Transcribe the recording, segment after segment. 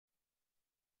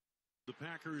The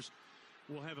Packers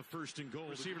will have a first and goal.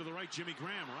 Receiver to the right, Jimmy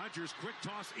Graham. Rodgers, quick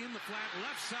toss in the flat,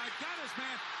 left side, got his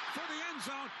man for the end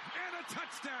zone, and a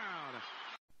touchdown.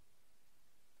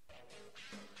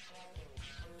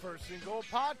 First and Goal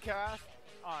podcast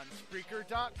on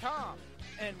Spreaker.com.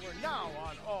 And we're now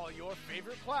on all your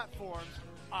favorite platforms: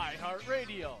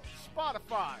 iHeartRadio,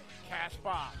 Spotify,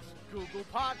 Cashbox, Google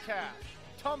Podcasts,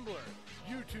 Tumblr,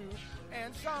 YouTube,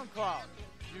 and SoundCloud.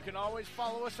 You can always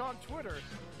follow us on Twitter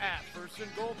at First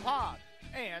and Goal Pod,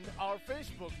 and our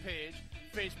Facebook page,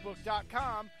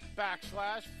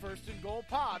 facebook.com/First and Goal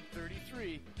Pod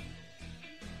 33.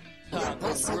 Get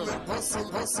money,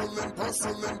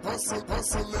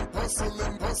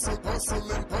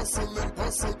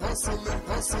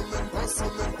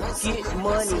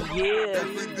 yeah.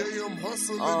 Every day I'm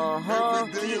hustling.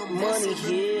 Get money,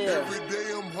 yeah. Every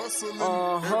day I'm hustling.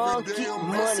 Get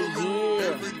money, yeah.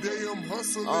 Every day I'm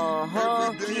hustling.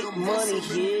 Get money,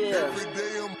 yeah. Every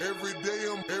day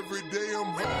I'm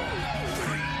hustling.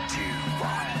 3, 2,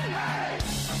 1.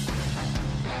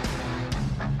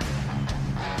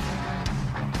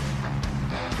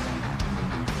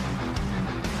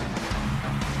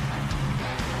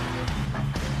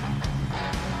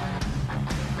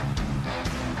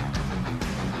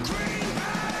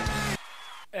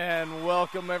 And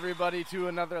welcome everybody to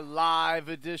another live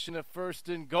edition of First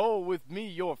and Goal with me,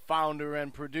 your founder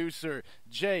and producer,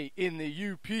 Jay in the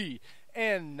UP,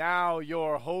 and now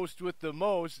your host with the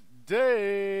most,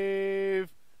 Dave.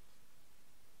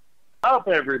 Up,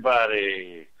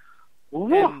 everybody!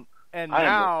 And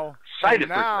now,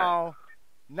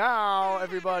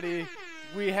 everybody,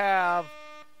 we have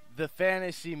the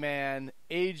fantasy man,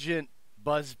 Agent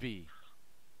Busby.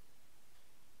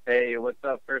 Hey, what's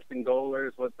up, First and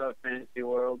Goalers? What's up, Fantasy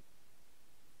World?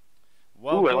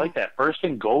 Ooh, I like that. First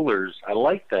and Goalers. I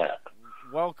like that.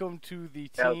 Welcome to the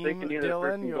team, I was thinking either Dylan.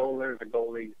 First and Goalers or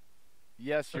Goalies.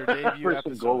 Yes, your debut First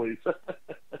and episode. Goalies.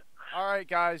 All right,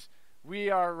 guys. We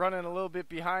are running a little bit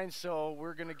behind, so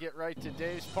we're going to get right to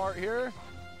Dave's part here.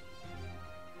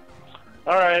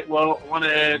 All right, well,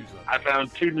 I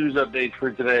found 2 news updates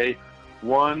for today.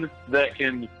 One that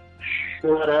can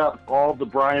shut up all the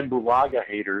Brian Bulaga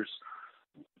haters.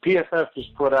 PFF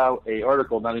just put out a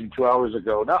article not even 2 hours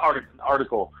ago. A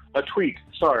tweet,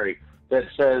 that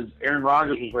says Aaron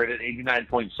Rodgers was rated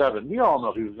 89.7. We all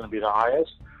know he was going to be the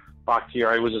highest.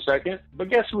 Bakhtiari was the second. But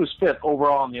guess who was 5th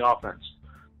overall on the offense?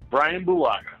 Brian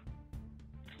Bulaga.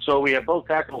 So we have both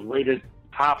tackles rated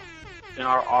top in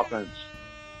our offense.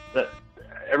 That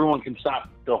everyone can stop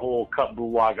the whole cut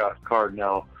Bulaga card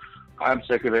now. I'm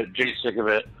sick of it. Jay's sick of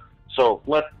it. So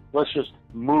let's just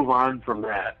move on from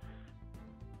that.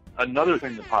 Another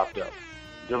thing that popped up,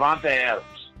 Davante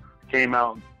Adams came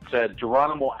out and said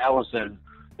Geronimo Allison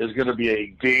is going to be a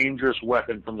dangerous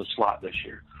weapon from the slot this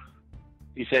year.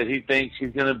 He said he thinks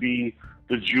he's going to be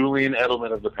the Julian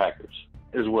Edelman of the Packers,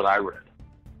 is what I read.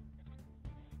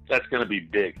 That's going to be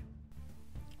big.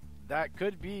 That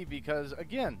could be because,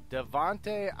 again,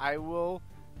 Davante, I will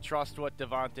trust what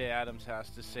Davante Adams has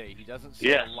to say. He doesn't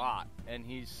say a lot, and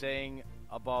he's saying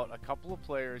about a couple of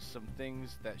players some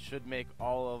things that should make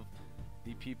all of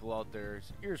the people out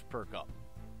there's ears perk up.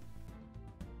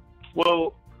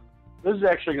 Well, this is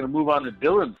actually going to move on to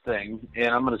Dylan's thing, and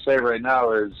I'm going to say right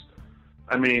now is,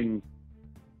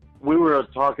 we were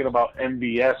talking about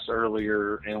MVS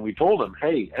earlier, and we told him,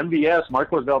 hey, MVS,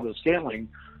 Marquez Valdes-Scantling,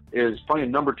 is playing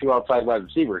number 2 outside wide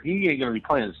receiver. He ain't going to be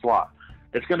playing in slot.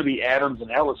 It's going to be Adams and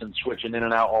Allison switching in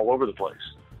and out all over the place.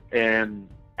 And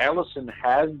Allison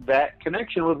has that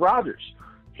connection with Rodgers.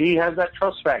 He has that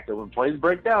trust factor. When plays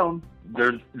break down,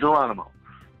 there's Geronimo.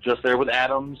 Just there with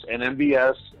Adams and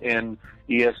MVS and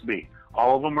ESB.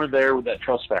 All of them are there with that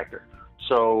trust factor.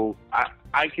 So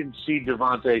I can see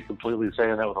Davante completely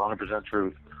saying that with 100%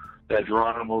 truth, that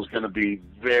Geronimo is going to be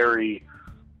a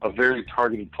very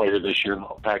targeted player this year in the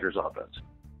Packers offense.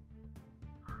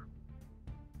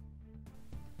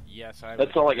 Yes,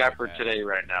 that's all I got for today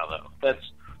right now, though.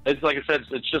 It's like I said,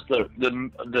 it's just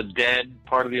the dead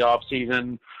part of the off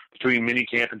season between mini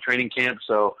camp and training camp.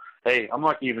 So hey, I'm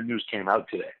lucky even news came out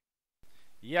today.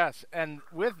 Yes, and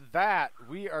with that,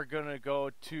 we are going to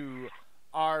go to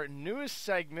our newest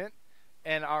segment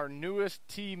and our newest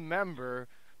team member.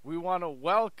 We want to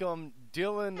welcome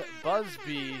Dylan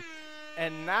Busby,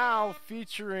 and now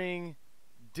featuring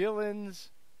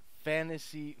Dylan's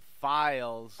Fantasy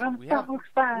Files. I'm so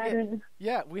excited.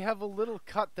 We have a little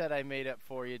cut that I made up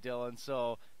for you, Dylan.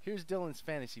 So here's Dylan's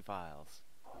Fantasy Files.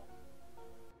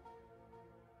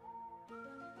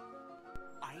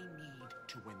 I need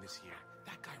to win this year.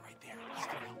 That guy right there, he's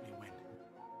going to help me win.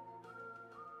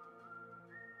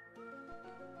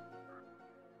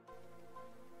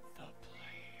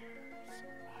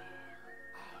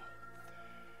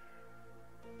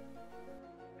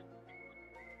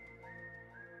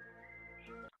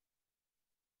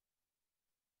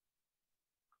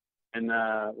 and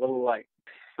little light.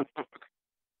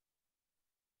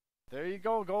 There you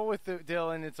go. Go with it,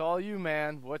 Dylan. It's all you,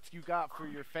 man. What you got for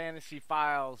your fantasy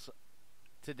files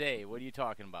today? What are you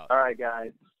talking about? All right,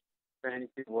 guys.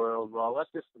 Fantasy world. Well, let's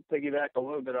just piggyback a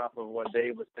little bit off of what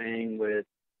Dave was saying with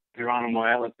Geronimo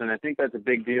Allison. I think that's a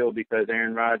big deal because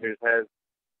Aaron Rodgers has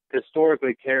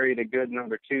historically carried a good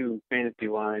number 2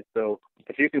 fantasy-wise. So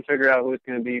if you can figure out who it's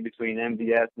going to be between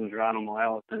MVS and Geronimo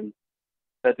Allison,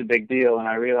 that's a big deal. And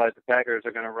I realize the Packers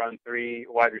are going to run 3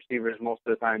 wide receivers most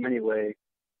of the time anyway.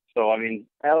 So, I mean,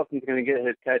 Allison's going to get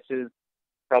his catches,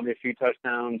 probably a few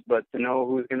touchdowns, but to know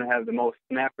who's going to have the most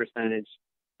snap percentage,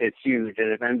 it's huge.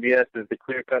 And if MVS is the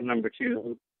clear-cut number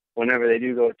 2, whenever they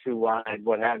do go 2 wide,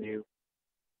 what have you,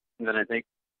 then I think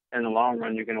in the long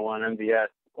run you're going to want MVS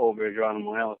over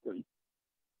Geronimo Allison.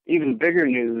 Even bigger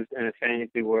news in the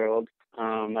fantasy world,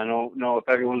 I don't know if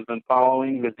everyone's been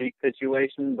following the Zeke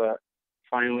situation, but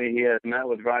finally he has met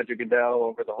with Roger Goodell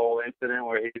over the whole incident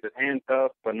where he was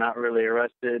handcuffed but not really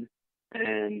arrested.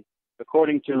 And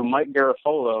according to Mike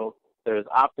Garafolo, there's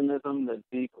optimism that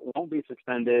Zeke won't be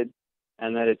suspended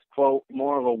and that it's, quote,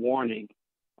 more of a warning,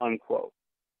 unquote.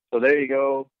 So there you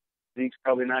go. Zeke's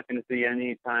probably not going to see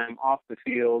any time off the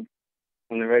field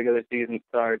when the regular season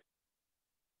starts.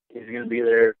 He's going to be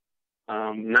there,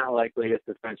 not likely a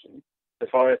suspension. As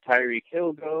far as Tyreek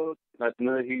Hill goes, that's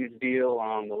another huge deal.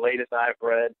 The latest I've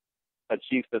read, a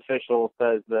Chiefs official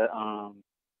says that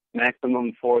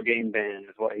maximum 4-game ban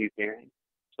is what he's hearing.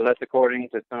 So that's according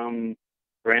to some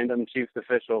random Chiefs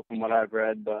official from what I've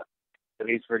read, but at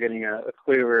least we're getting a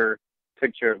clearer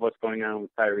picture of what's going on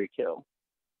with Tyreek Hill.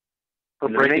 For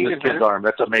breaking his kid's arm,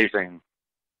 that's amazing.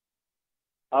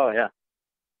 Oh, yeah.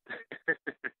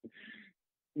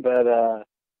 But,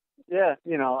 yeah,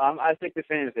 you know, I think the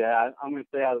fantasy, I'm going to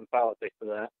stay out of the politics for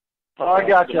that. Oh, I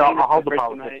got you. I'll hold the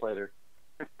politics later.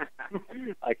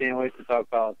 I can't wait to talk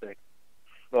politics.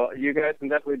 Well, you guys can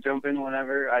definitely jump in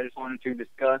whenever. I just wanted to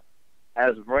discuss,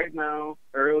 as of right now,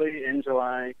 early in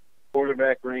July,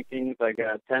 quarterback rankings. I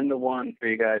got 10-1 for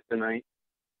you guys tonight.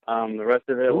 The rest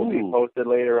of it will be posted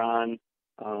later on,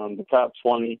 the top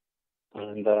 20.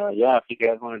 And, yeah, if you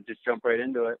guys want to just jump right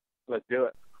into it, let's do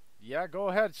it. Yeah, go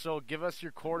ahead. So give us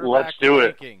your quarterback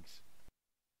rankings.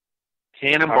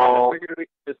 Cannonball. I figured we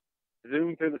could just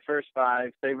zoom through the first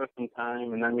 5, save us some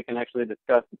time, and then we can actually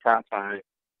discuss the top 5.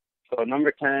 So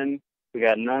number 10, we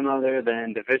got none other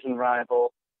than division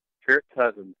rival Kirk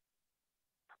Cousins.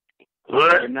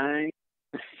 Number 9,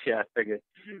 yeah, I figured.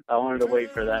 I wanted to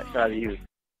wait for that shot of you.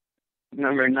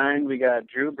 Number 9, we got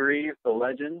Drew Brees, the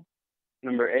legend.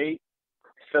 Number 8,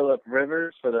 Phillip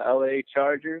Rivers for the LA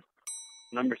Chargers.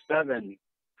 Number 7,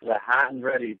 the hot and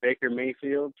ready Baker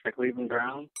Mayfield for Cleveland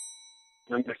Browns.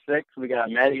 Number 6, we got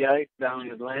Matty Ice down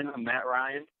in Atlanta, Matt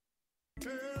Ryan.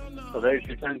 So there's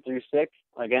your 10 through 6.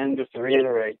 Again, just to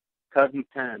reiterate, Cousins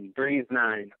 10, Brees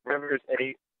 9, Rivers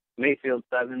 8, Mayfield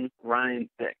 7, Ryan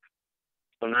 6.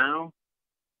 So now,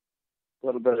 a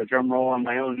little bit of drum roll on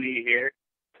my own knee here.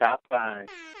 Top 5.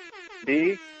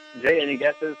 D, Jay, any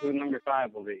guesses who number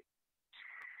 5 will be?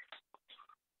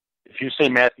 If you say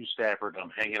Matthew Stafford,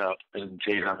 I'm hanging up, and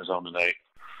Jay's on his own tonight.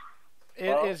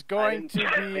 It is going to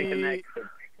be,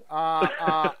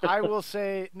 I will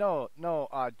say,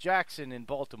 Jackson in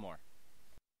Baltimore.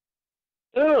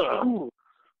 Ooh,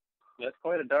 that's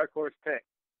quite a dark horse pick.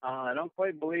 I don't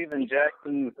quite believe in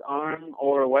Jackson's arm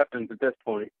or weapons at this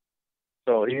point.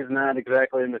 So he's not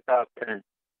exactly in the top 10.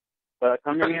 But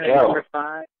coming in at number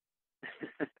 5,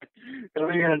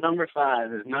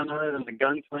 is none other than the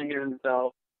gunslinger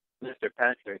himself, Mr.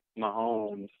 Patrick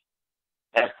Mahomes.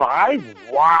 At 5?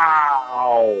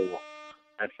 Wow.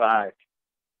 At 5.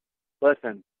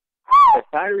 Listen, if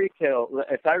Tyreek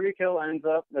Hill ends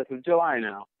up, this is July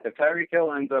now, if Tyreek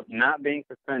Hill ends up not being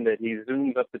suspended, he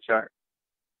zooms up the chart.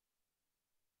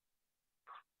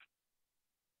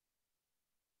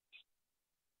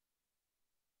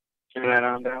 Turn that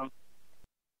on down.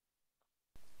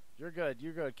 You're good.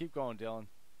 Keep going, Dylan.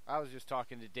 I was just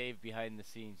talking to Dave behind the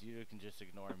scenes. You can just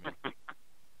ignore me.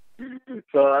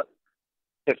 So,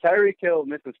 if Tyreek Hill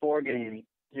misses 4 games,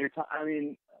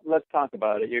 let's talk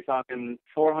about it. You're talking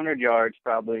 400 yards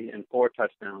probably and 4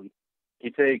 touchdowns.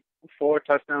 You take 4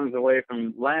 touchdowns away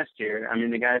from last year. I mean,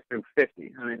 the guy threw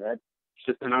 50. I mean, that's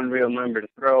just an unreal number to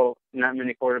throw. Not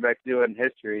many quarterbacks do it in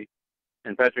history,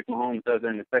 and Patrick Mahomes does it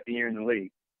in his second year in the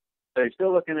league. So you're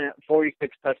still looking at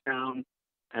 46 touchdowns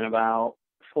and about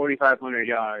 4,500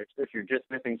 yards if you're just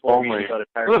missing 4 games out of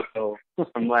Tyreek Hill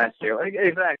from last year.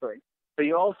 Exactly. So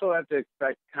you also have to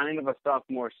expect kind of a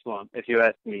sophomore slump, if you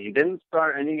ask me. He didn't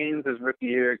start any games his rookie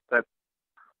year except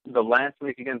the last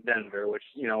week against Denver, which,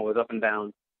 was up and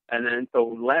down. And then, so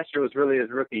last year was really his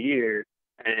rookie year,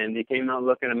 and he came out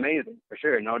looking amazing, for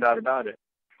sure, no doubt about it.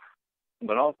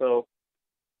 But also,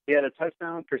 he had a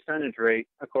touchdown percentage rate,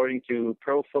 according to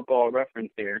Pro Football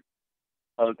Reference here,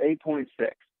 of 8.6,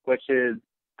 which is,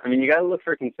 I mean, you got to look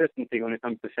for consistency when it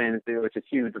comes to fantasy, which is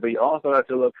huge, but you also have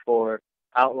to look for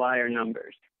outlier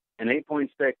numbers. And 8.6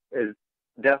 is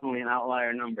definitely an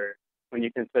outlier number when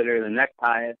you consider the next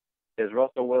highest is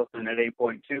Russell Wilson at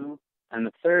 8.2, and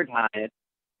the third highest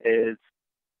is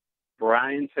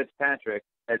Ryan Fitzpatrick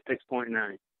at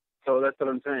 6.9. So that's what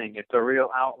I'm saying. It's a real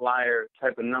outlier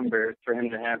type of number for him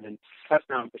to have a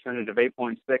touchdown percentage of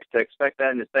 8.6. To expect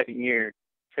that in his second year,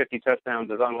 50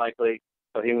 touchdowns is unlikely.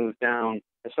 So he moves down,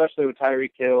 especially with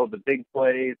Tyreek Hill, the big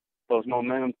plays, those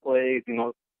momentum plays, you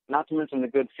know, not to mention the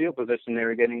good field position they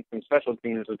were getting from special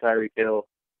teams with Tyreek Hill.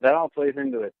 That all plays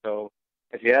into it. So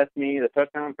if you ask me, the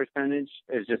touchdown percentage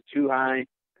is just too high.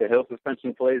 The Hill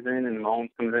suspension plays in, and Mahomes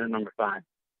comes in at number 5.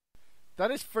 That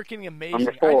is freaking amazing.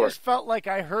 Number 4. I just felt like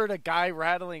I heard a guy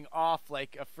rattling off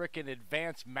like a freaking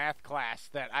advanced math class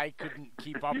that I couldn't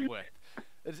keep up with.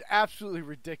 It's absolutely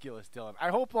ridiculous, Dylan. I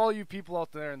hope all you people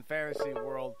out there in the fantasy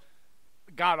world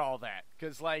got all that,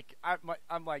 because like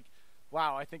I'm like,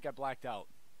 wow, I think I blacked out.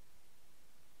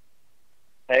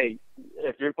 Hey,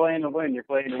 if you're playing to win, you're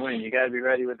playing to win. You got to be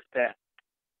ready with the stats.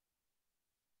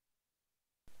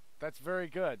 That's very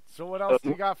good. So what else do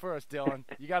you got for us, Dylan?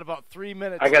 You got about 3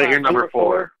 minutes. I got to hear number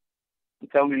 4.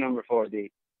 Tell me number 4,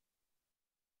 D.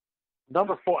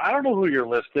 Number 4, I don't know who your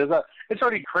list is. It's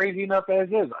already crazy enough as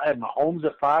is. I had Mahomes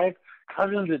at 5,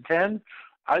 Cousins at 10.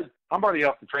 I'm already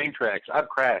off the train tracks. I've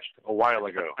crashed a while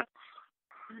ago.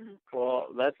 Well,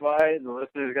 that's why the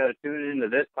listeners got to tune into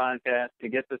this podcast to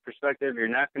get this perspective you're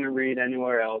not going to read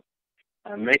anywhere else.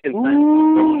 I'm making sense,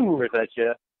 throwing numbers at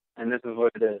you, and this is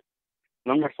what it is.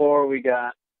 Number 4, we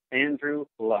got Andrew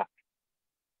Luck.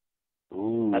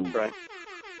 Ooh. That's right.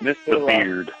 The Luck,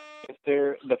 beard.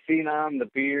 The phenom, the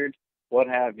beard, what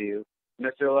have you.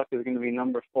 Mr. Luck is going to be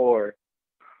number 4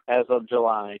 as of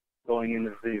July going into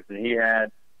the season. He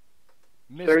had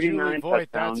Miss 39 Julie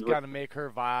Voigt, touchdowns. that's got to make her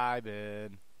vibe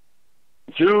in.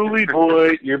 Julie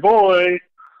boy, your boy.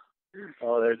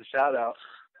 Oh, there's a shout out.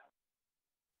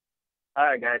 All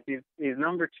right, guys. He's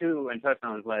number 2 in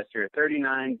touchdowns last year.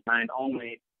 39 behind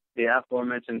only the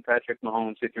aforementioned Patrick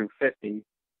Mahomes, who threw 50.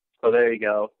 So there you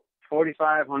go.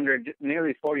 4,500,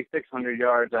 nearly 4,600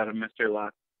 yards out of Mr.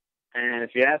 Luck. And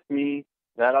if you ask me,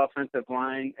 that offensive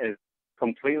line is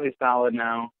completely solid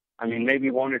now. I mean, maybe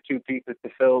 1 or 2 pieces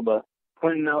to fill, but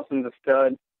Quentin Nelson's a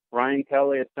stud. Ryan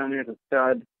Kelly at center is a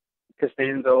stud.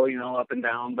 Costanzo, you know, up and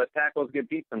down. But tackles get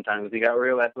beat sometimes. You got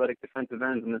real athletic defensive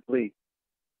ends in this league.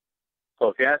 So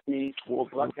if you ask me,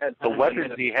 the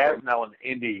weapons he has now in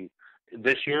Indy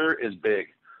this year is big.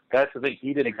 That's the thing.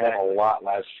 He didn't have a lot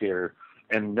last year.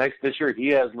 And this year he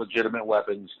has legitimate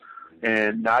weapons.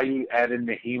 And now you add in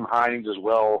Naheem Hines as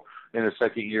well in his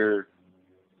second year.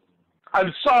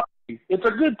 I'm sorry. It's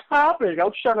a good topic.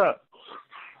 I'll shut up.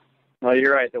 No,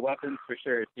 you're right. The weapons for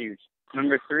sure is huge.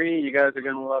 Number 3, you guys are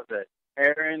going to love this.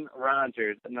 Aaron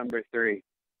Rodgers at number 3.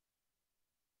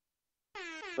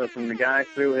 Listen, the guy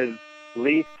threw his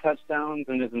least touchdowns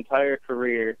in his entire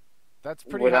career. That's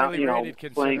pretty highly rated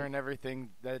considering everything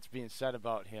that's being said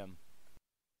about him.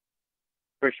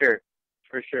 For sure.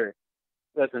 For sure.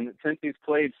 Listen, since he's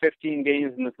played 15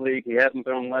 games in this league, he hasn't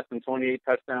thrown less than 28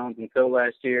 touchdowns until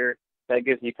last year. That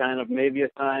gives you kind of maybe a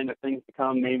sign of things to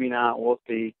come, maybe not. We'll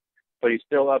see. But he's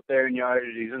still up there in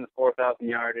yardage. He's in the 4,000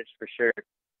 yardage for sure.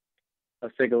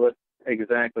 Let's take a look.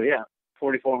 Exactly, yeah.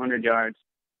 4,400 yards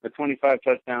with 25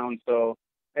 touchdowns. So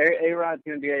A-Rod's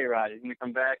going to be A-Rod. He's going to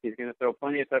come back. He's going to throw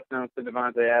plenty of touchdowns to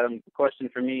Devontae Adams. The question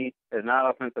for me is not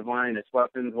offensive line. It's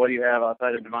weapons. What do you have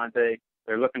outside of Devontae?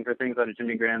 They're looking for things out of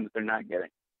Jimmy Graham that they're not getting.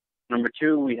 Number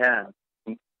 2, we have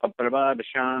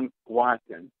Deshaun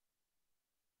Watson.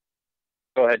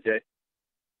 Go ahead, Jay.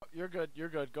 You're good. You're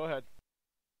good. Go ahead.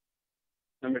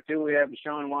 Number 2, we have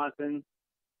Deshaun Watson.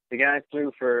 The guy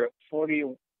threw for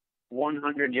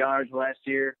 4,100 yards last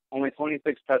year. Only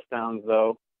 26 touchdowns,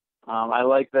 though. I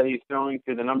like that he's throwing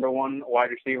to the number 1 wide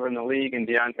receiver in the league in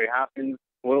DeAndre Hopkins.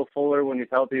 Will Fuller, when he's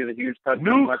healthy, is a huge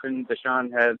touchdown weapon.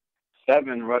 Deshaun has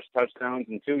 7 rush touchdowns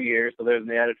in 2 years, so there's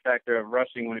the added factor of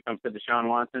rushing when it comes to Deshaun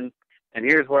Watson. And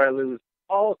here's where I lose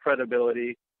all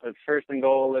credibility as First and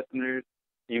Goal listeners.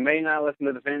 You may not listen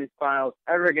to the Fantasy Files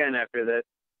ever again after this.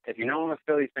 If you know I'm a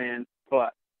Philly fan,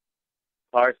 but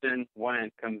Carson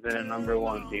Wentz comes in at number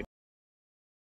 1, people.